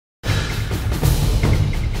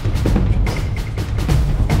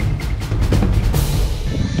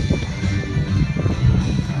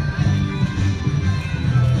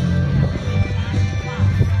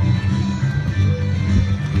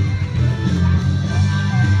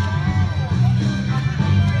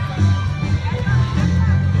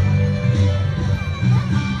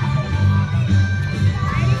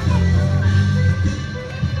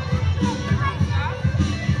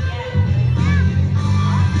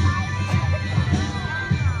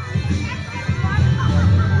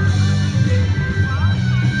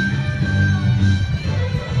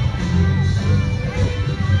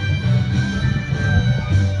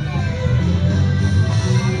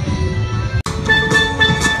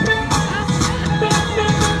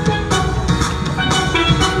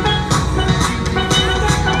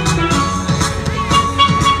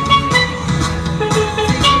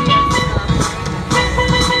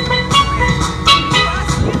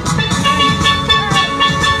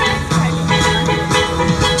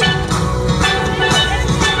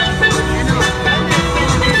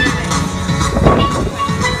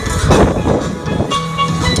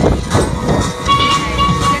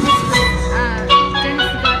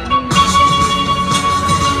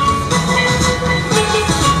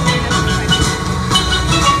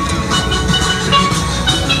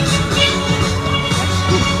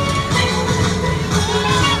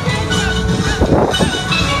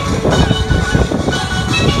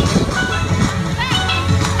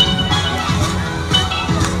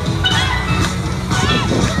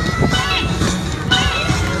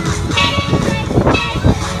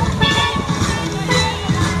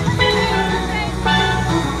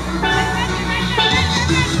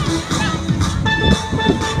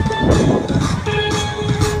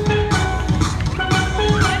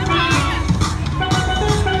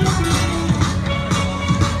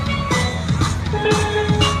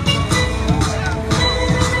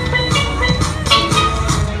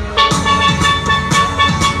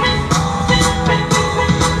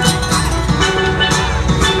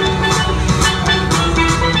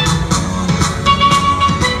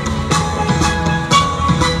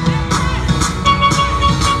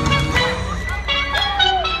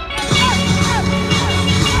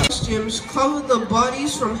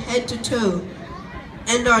bodies from head to toe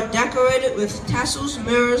and are decorated with tassels,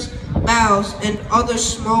 mirrors, bows, and other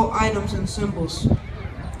small items and symbols.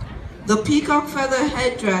 The peacock feather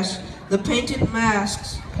headdress, the painted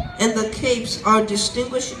masks, and the capes are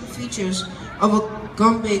distinguishing features of a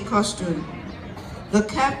Gombe costume. The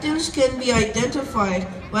captains can be identified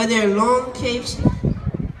by their long capes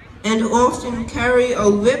and often carry a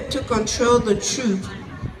whip to control the troop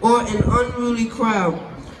or an unruly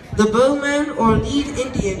crowd. The bowman or lead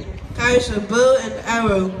Indian carries a bow and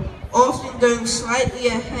arrow, often going slightly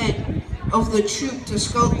ahead of the troop to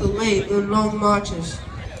scout the way on long marches.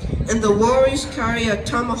 And the warriors carry a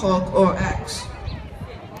tomahawk or axe.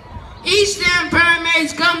 Eastern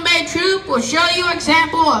Pyramid's Gombe troop will show you an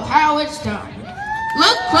example of how it's done.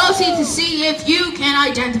 Look closely to see if you can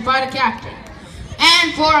identify the captain.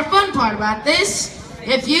 And for a fun part about this,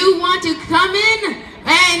 if you want to come in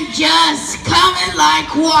and just come in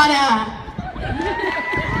like water.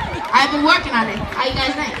 I've been working on it. How you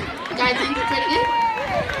guys think? You guys think it's pretty good?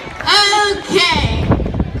 Okay,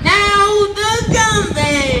 now the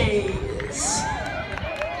Gombes.